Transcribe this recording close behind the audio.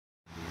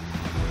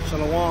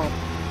Shalom.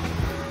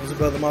 This is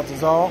Brother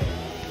Montezal.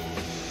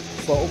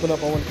 So I open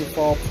up, I want to give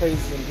all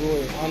praises and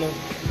glory and honor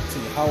to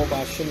Yahweh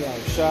Ba'ashem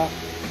Yahushua,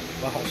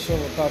 Ba'ashem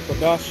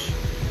Rakatodash.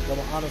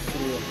 Double honor to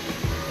the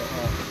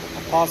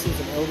apostles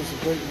and elders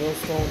of Great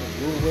Millstone and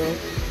Goodwill.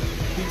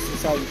 Peace and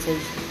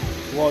salutation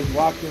to all you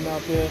walking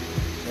out there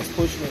that's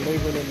pushing and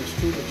laboring in this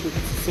truth and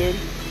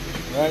sincerity.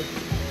 Right?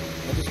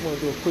 I just want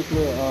to do a quick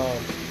little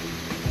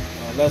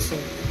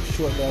lesson,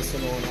 short lesson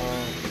on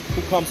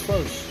who comes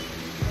first.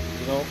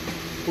 You know,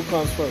 who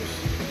comes first?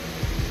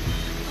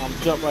 I'm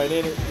jump right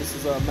in it. This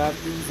is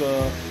Matthew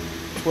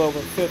 12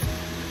 and 50.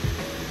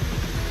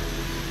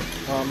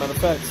 Matter of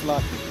fact, it's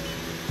locked.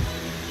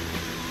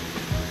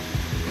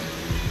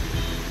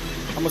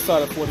 I'm gonna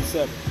start at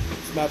 47.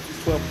 It's Matthew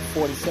 12 and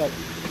 47.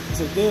 It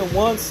says, then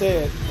one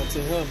said unto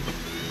him,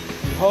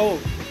 behold,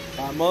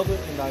 thy mother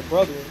and thy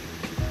brethren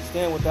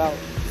stand without,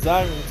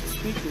 desiring to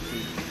speak with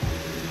thee.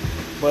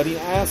 But he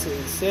answered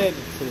and said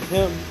to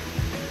him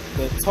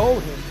that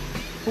told him,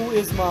 who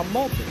is my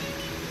mother?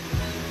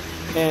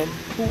 And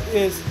who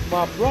is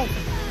my brother?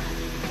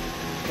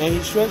 And he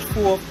stretched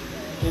forth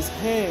his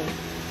hand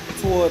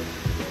toward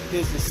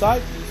his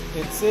disciples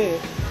and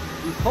said,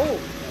 behold,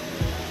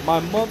 my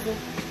mother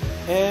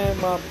and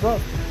my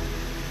brother.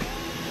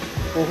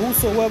 For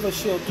whosoever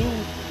shall do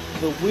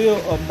the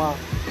will of my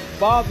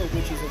Father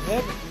which is in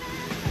heaven,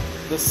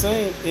 the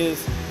same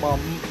is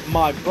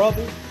my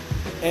brother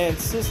and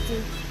sister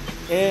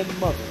and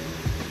mother.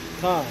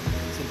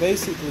 So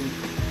basically,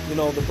 you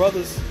know, the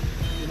brothers,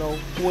 you know,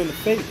 who in the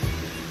faith,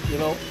 you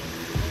know,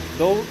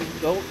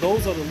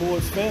 those are the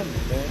Lord's family,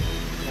 man.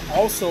 And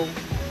also,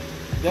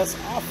 that's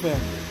our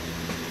family.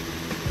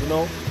 You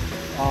know,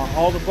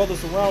 all the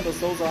brothers around us,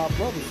 those are our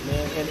brothers,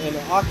 man. And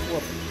the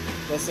aqua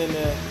that's in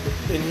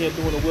here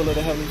doing the will of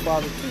the Heavenly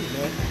Father too,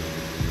 man.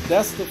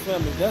 That's the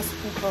family. That's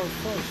who comes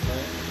first,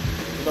 man.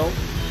 You know,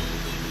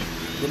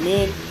 the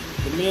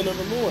men of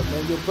the Lord,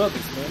 man, your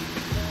brothers, man.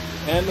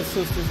 And the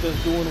sisters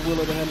that's doing the will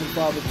of the Heavenly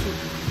Father too.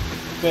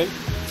 Okay,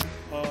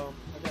 I got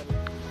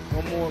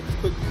one more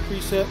quick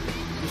precept.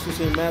 This is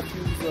in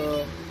Matthew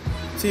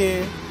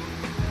 10,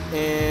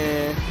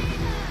 and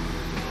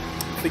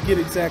forget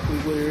exactly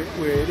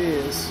where it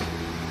is.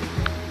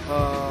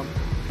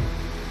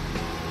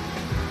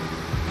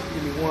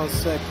 Give me 1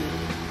 second.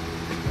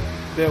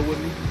 Bear with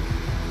me.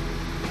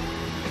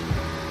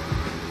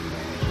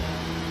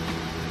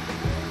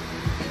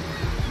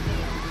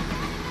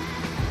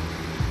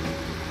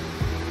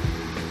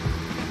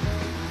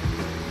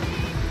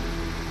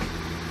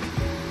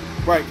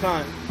 Right,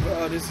 kind.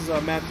 This is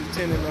Matthew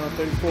 10 and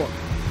 34.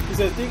 He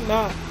says, think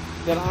not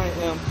that I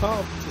am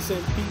come to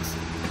send peace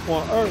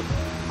on earth.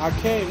 I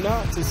came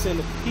not to send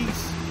a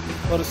peace,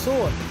 but a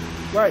sword.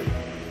 Right.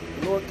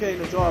 The Lord came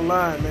to draw a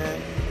line,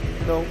 man,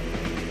 you know,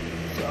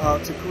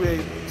 to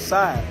create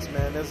sides,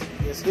 man.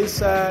 It's his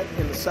side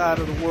and the side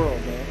of the world,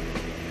 man.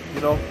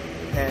 You know,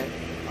 and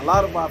a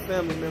lot of our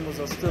family members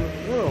are still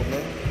in the world,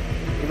 man.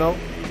 You know,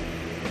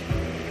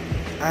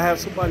 I have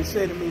somebody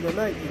say to me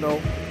tonight, you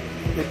know,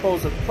 they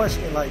pose a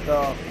question like,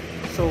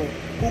 so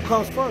who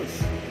comes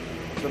first,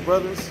 the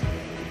brothers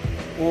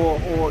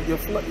or your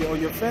family?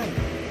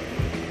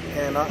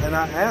 And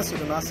I answered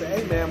them. I said,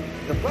 hey man,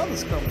 the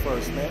brothers come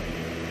first, man.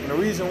 And the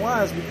reason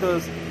why is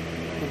because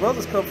the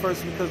brothers come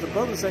first because the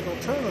brothers ain't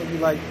gonna turn on you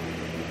like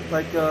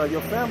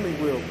your family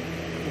will,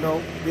 you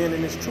know, being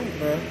in this truth,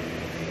 man.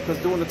 Because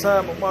during the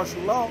time of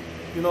martial law,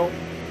 you know,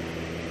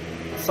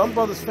 some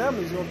brothers'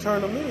 families gonna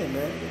turn them in,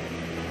 man.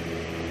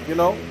 You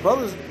know,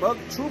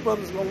 true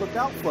brothers are going to look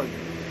out for you.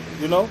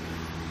 You know?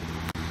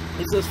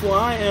 He says, for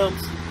I am,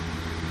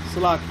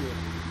 Salakia.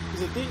 He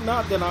said, think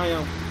not that I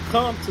am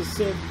come to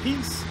send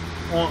peace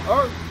on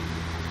earth.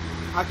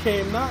 I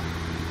came not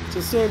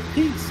to send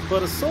peace,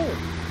 but a sword.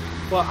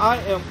 For I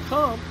am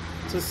come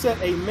to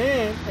set a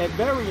man at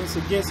variance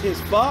against his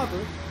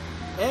father,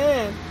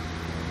 and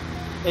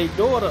a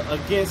daughter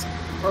against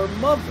her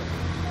mother,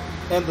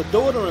 and the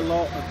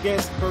daughter-in-law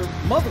against her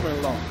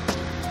mother-in-law.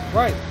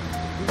 Right.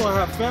 We're going to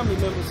have family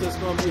members that's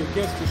going to be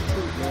against this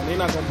truth, man. They're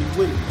not going to be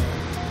with it,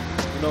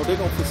 man. You know, they're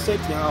going to forsake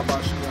Yahweh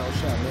Ba'ashem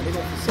Yahushua, man. They're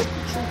going to forsake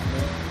the truth,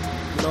 man.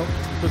 You know,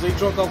 because they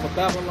drunk off of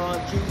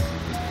Babylon juice.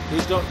 They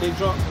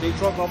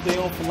drunk off their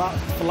own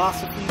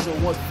philosophies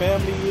on what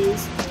family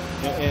is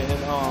and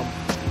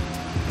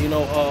you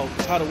know,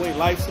 how the way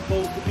life's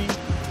supposed to be.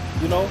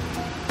 You know,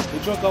 they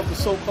drunk off the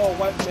so-called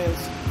white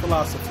man's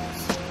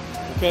philosophies.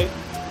 Okay?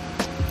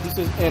 He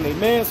says, and a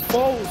man's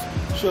foes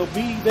shall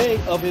be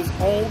they of his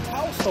own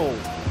household.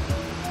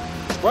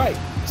 Right.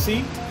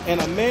 See?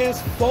 And a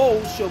man's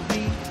foes shall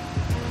be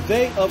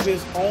they of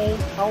his own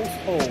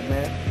household,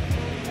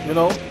 man. You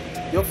know,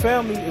 your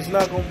family is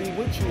not going to be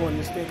with you on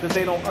this thing because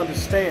they don't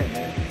understand,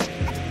 man.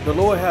 The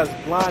Lord has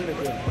blinded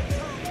them.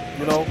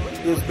 You know,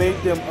 it's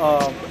made them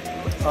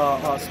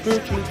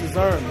spiritually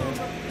discerned, man.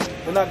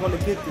 They're not going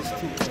to get this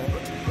truth,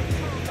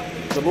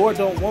 man. The Lord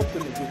don't want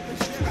them to get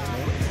this truth,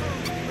 man.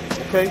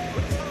 Okay?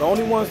 The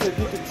only ones that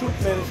get the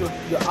truth, man, is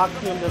your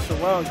Akim that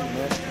surround you,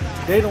 man.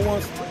 They're the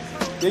ones,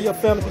 they're your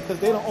family because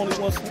they're the only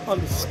ones who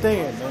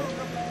understand, man.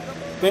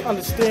 They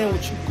understand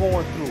what you're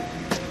going through.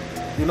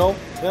 You know,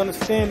 they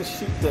understand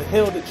the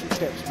hell that you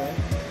catch, man.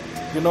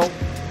 You know,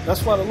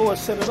 that's why the Lord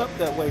set it up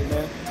that way,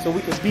 man. So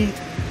we can be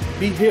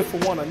here for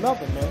one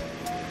another, man.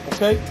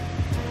 Okay?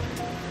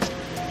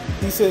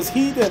 He says,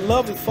 he that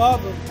loveth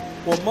father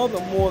or mother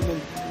more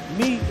than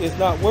me is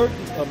not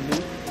worthy of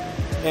me.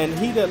 And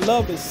he that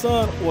loveth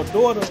son or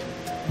daughter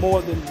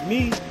more than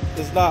me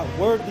is not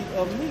worthy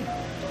of me.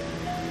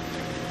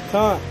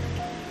 Time.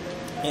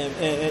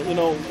 And you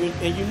know,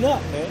 and you're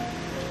not, man.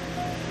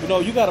 You know,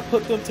 you got to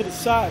put them to the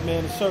side,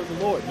 man, and serve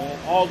the Lord, man,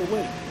 all the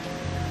way.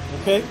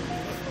 Okay?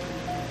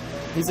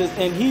 He says,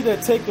 and he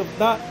that taketh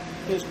not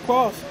his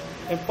cross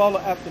and follow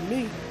after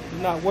me is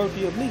not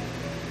worthy of me.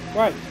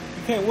 Right.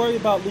 You can't worry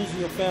about losing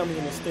your family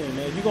in this thing,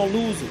 man. You're going to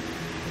lose it.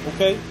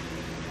 Okay?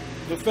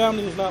 Your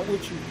family is not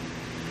with you.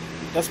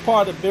 That's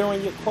part of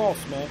bearing your cross,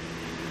 man.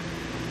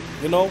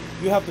 You know,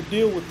 you have to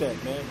deal with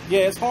that, man.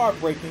 Yeah, it's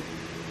heartbreaking,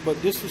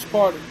 but this is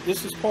part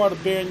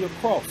of bearing your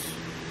cross.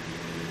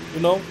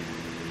 You know?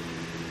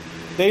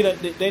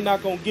 They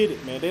not going to get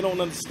it, man. They don't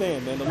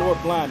understand, man. The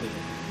Lord blinded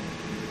them.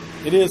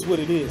 It is what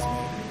it is,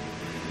 man.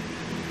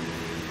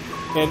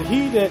 And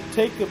he that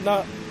taketh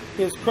not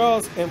his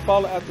cross and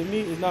follow after me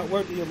is not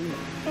worthy of me.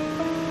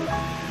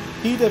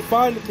 He that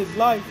findeth his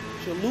life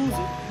shall lose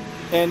it,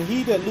 and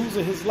he that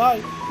loseth his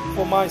life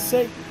for my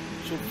sake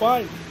shall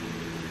find it.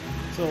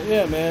 So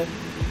yeah, man,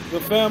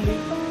 your family,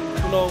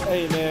 you know,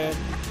 hey, man,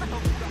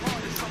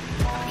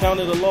 count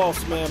it a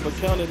loss, man, but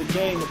count it a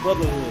gain, the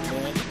brotherhood,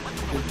 man,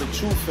 the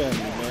true family,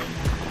 man.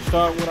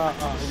 Start with our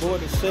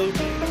Lord and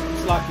Savior.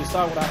 It's like you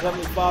start with our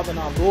Heavenly Father and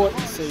our Lord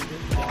and Savior,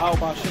 Yahweh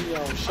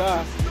Hashem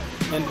Shai,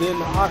 and then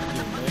the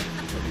Akim, man.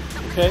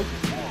 Okay?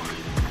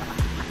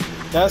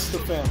 That's the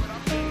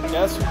family.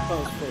 That's who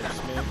comes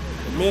first, man.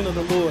 The men of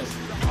the Lord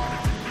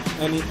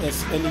and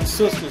these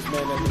sisters,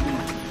 man, that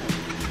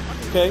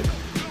believe. Okay?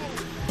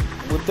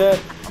 With that,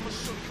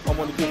 I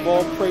want to give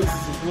all praises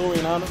and glory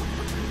and honor to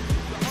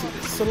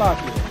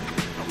Salakia.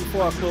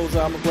 Before I close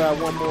out, I'm going to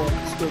grab one more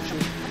scripture,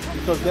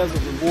 because there's a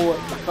reward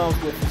that comes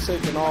with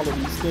forsaking all of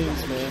these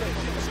things, man.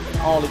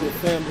 All of your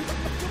family.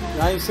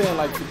 And I ain't saying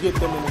like forget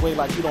them in a way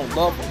like you don't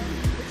love them.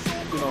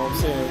 You know what I'm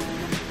saying?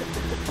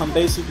 I'm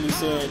basically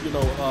saying, you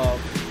know,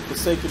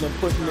 forsaking them,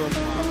 putting them,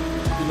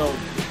 you know,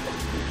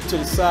 to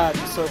the side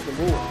to serve the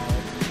Lord,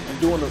 man. And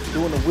doing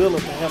the will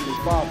of the Heavenly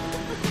Father.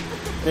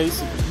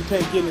 Basically, you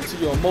can't get into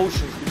your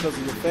emotions because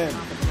of your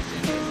family.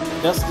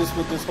 That's just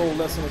what this whole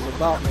lesson is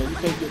about, man. You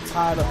can't get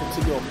tied up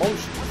into your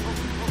emotions,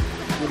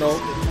 you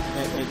know,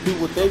 and do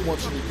what they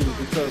want you to do,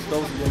 because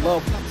those are your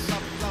loved ones.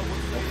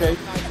 Okay?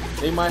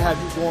 They might have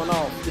you going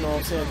off, you know what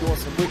I'm saying, doing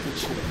some wicked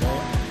shit,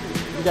 man.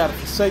 You gotta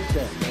forsake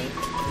that, man.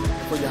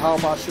 For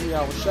Yahweh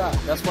Shemi Shai.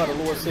 That's why the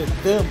Lord said,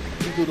 them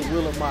who do the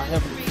will of my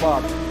Heavenly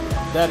Father.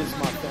 That is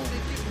my family.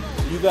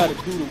 So you gotta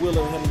do the will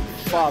of the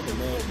Heavenly Father,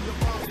 man.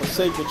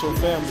 Forsake with your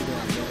family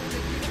down, man.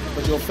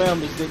 Because your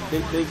family,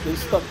 they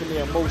stuck in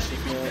their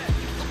emotions, man.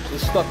 They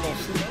stuck on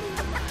sleep.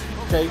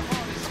 Okay?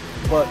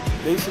 But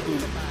basically,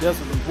 there's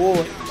a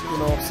reward, you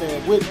know what I'm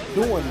saying, with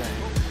doing that.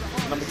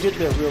 And I'm going to get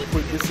there real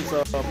quick. This is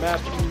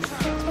Matthew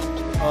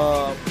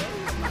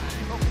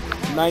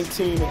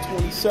 19 and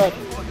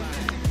 27.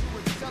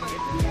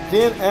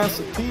 Then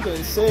answered Peter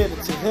and said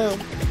unto him,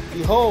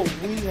 Behold,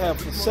 we have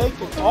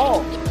forsaken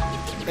all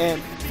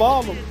and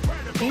followed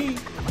thee.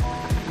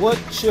 What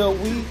shall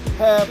we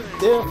have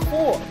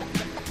therefore?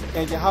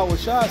 And Yahweh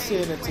Shai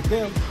said unto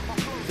them,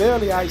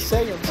 Verily I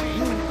say unto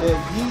you, that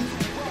ye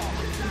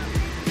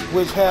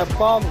which have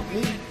followed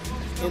me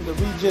in the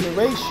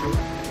regeneration,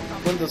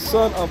 when the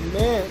Son of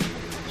Man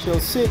shall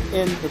sit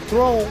in the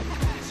throne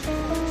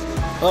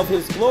of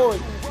his glory,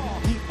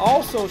 he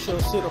also shall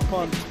sit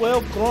upon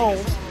 12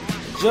 thrones,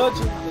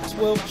 judging the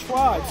 12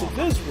 tribes of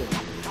Israel.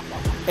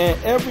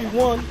 And every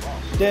one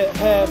that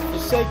hath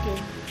forsaken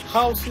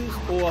houses,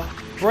 or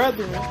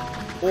brethren,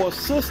 or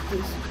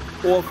sisters,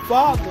 or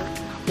father,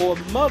 or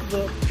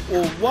mother,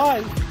 or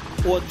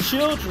wife, or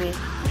children,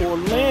 or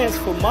lands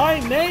for my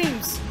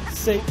name's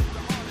sake,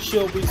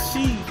 shall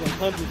receive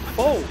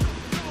 100-fold,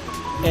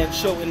 and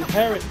shall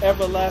inherit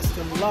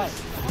everlasting life.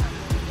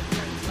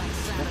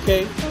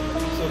 Okay?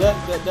 So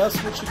that's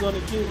what you're going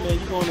to get, man.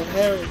 You're going to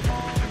inherit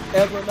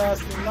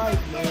everlasting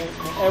life, man,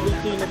 and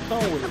everything that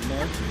comes with it,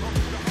 man.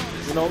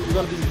 You know, you're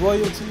going to be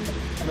royalty,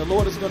 and the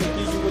Lord is going to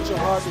give you what your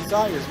heart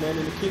desires, man,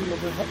 in the kingdom of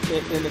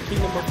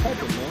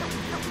heaven, man.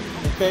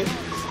 Okay?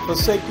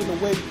 Forsaking the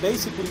way,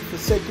 basically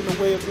forsaking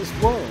the way of this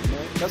world,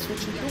 man. That's what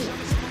you're doing.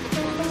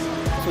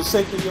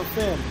 Forsaking your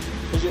family.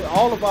 Because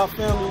all of our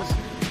families,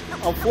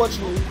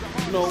 unfortunately,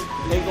 you know,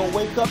 ain't going to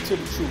wake up to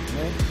the truth,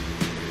 man.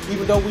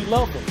 Even though we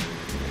love them.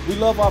 We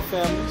love our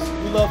families.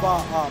 We love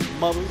our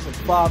mothers and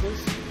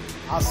fathers,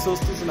 our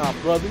sisters and our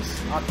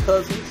brothers, our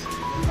cousins,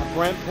 our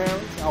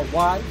grandparents, our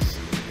wives,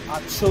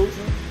 our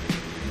children.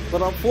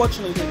 But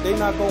unfortunately, they're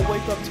not going to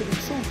wake up to the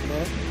truth,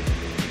 man.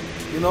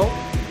 You know?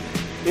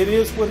 It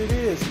is what it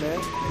is, man.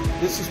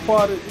 This is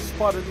part of the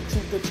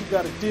truth that you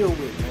got to deal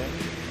with, man.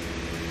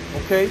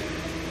 Okay?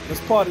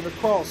 It's part of the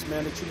cross,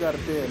 man, that you got to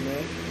bear,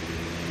 man.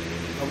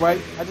 All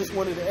right. I just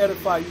wanted to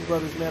edify you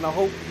brothers, man. I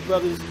hope you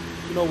brothers,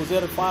 was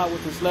edified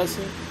with this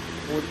lesson.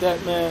 And with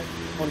that, man,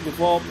 I want to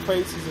give all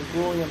praises and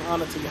glory and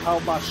honor to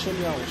Yahweh Shem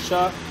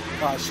Yahushua,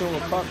 Hashem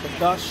Rakak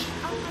Kadash.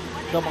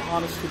 Double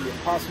honors to the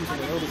apostles and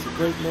the elders of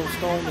Great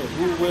Millstone and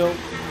rule well.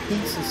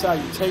 Peace and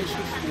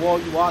salutations to all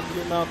you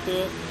Akim out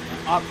there,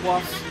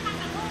 Aquas.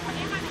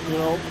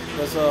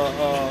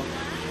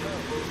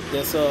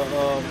 That's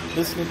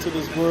listening to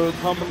this word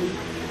humbly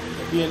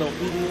and being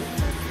obedient.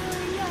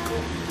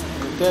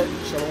 And with that,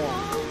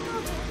 shalom.